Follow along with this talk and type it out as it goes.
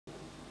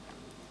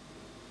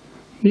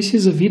This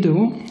is a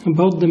video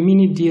about the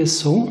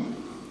MiniDSO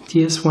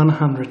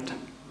TS100.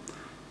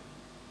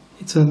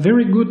 It's a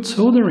very good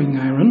soldering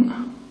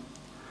iron,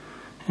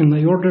 and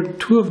I ordered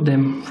 2 of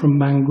them from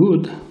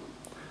Banggood.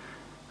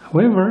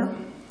 However,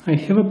 I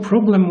have a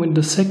problem with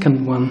the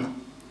second one.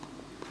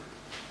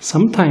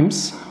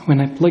 Sometimes,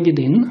 when I plug it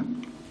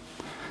in,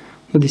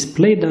 the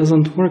display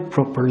doesn't work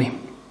properly.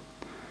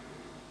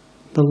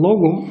 The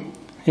logo,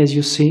 as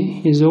you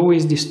see, is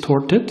always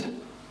distorted.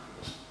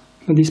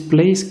 The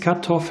display is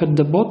cut off at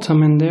the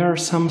bottom and there are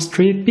some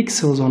stray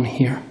pixels on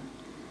here.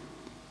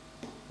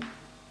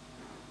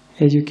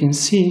 As you can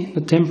see,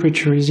 the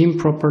temperature is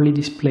improperly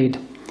displayed.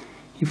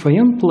 If I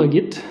unplug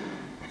it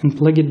and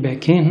plug it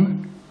back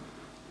in,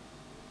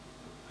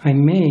 I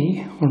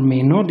may or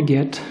may not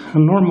get a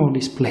normal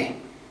display.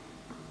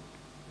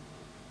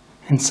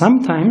 And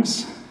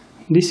sometimes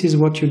this is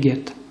what you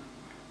get.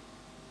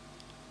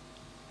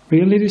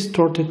 Really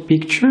distorted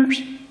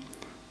pictures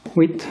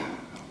with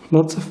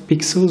lots of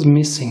pixels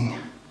missing.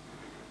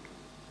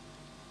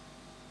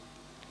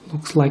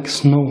 Looks like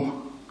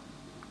snow.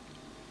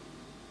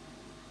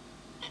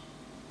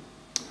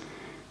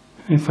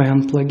 If I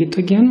unplug it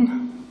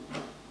again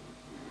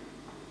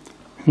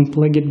and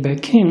plug it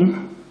back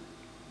in,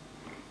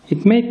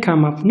 it may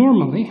come up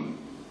normally,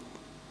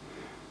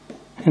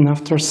 and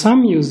after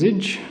some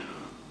usage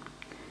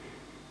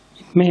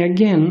it may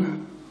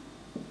again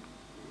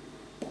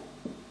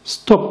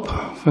stop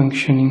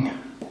functioning.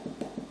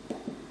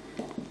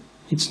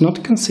 It's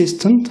not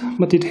consistent,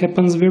 but it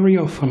happens very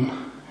often,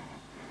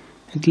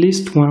 at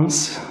least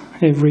once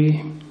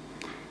every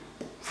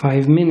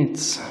 5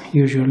 minutes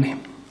usually.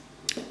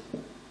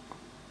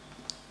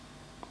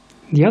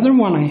 The other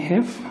one I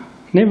have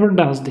never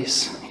does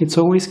this. It's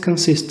always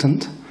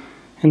consistent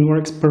and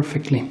works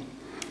perfectly.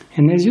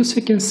 And as you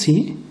can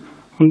see,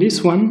 on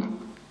this one,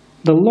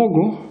 the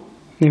logo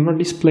never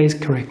displays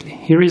correctly.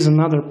 Here is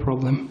another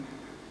problem.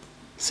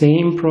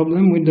 Same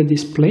problem with the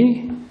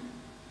display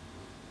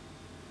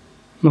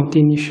not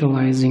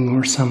initializing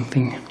or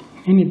something,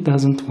 and it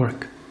doesn't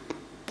work.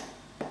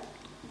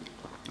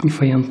 If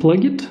I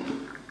unplug it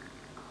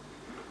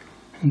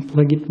and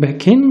plug it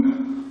back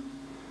in,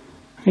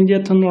 I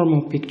get a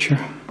normal picture.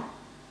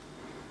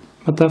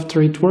 But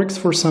after it works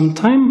for some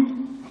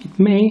time, it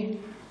may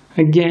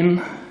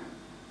again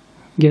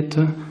get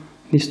a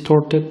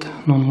distorted,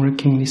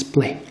 non-working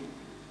display.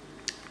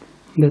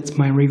 That's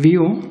my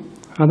review.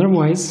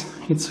 Otherwise,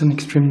 it's an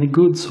extremely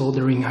good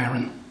soldering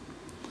iron.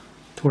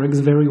 It works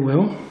very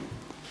well.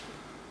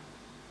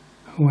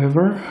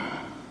 However,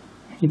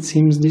 it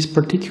seems this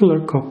particular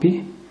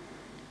copy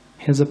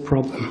has a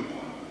problem.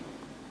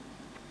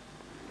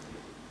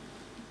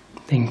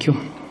 Thank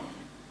you.